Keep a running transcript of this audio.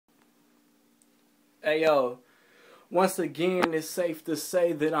Hey yo, once again it's safe to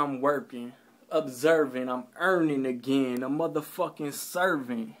say that I'm working, observing, I'm earning again, a motherfucking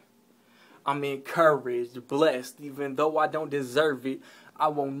serving. I'm encouraged, blessed, even though I don't deserve it. I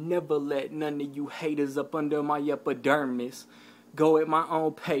won't never let none of you haters up under my epidermis. Go at my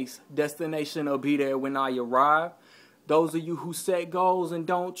own pace, destination will be there when I arrive. Those of you who set goals and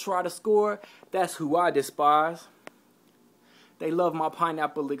don't try to score, that's who I despise. They love my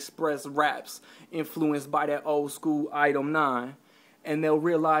Pineapple Express raps, influenced by that old school item 9. And they'll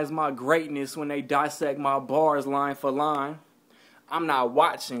realize my greatness when they dissect my bars line for line. I'm not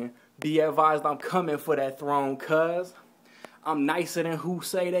watching. Be advised I'm coming for that throne, cuz I'm nicer than who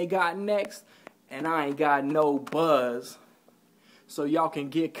say they got next, and I ain't got no buzz. So y'all can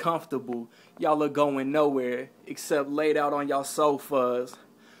get comfortable. Y'all are going nowhere except laid out on y'all sofas.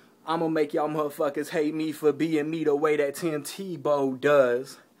 I'ma make y'all motherfuckers hate me for being me the way that Tim Tebow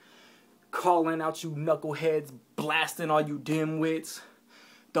does. Calling out you knuckleheads, blasting all you dimwits.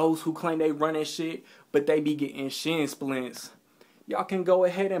 Those who claim they running shit, but they be getting shin splints. Y'all can go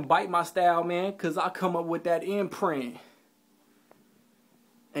ahead and bite my style, man, cause I come up with that imprint.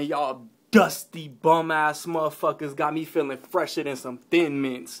 And y'all dusty bum ass motherfuckers got me feeling fresher than some Thin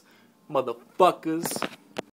Mints. Motherfuckers.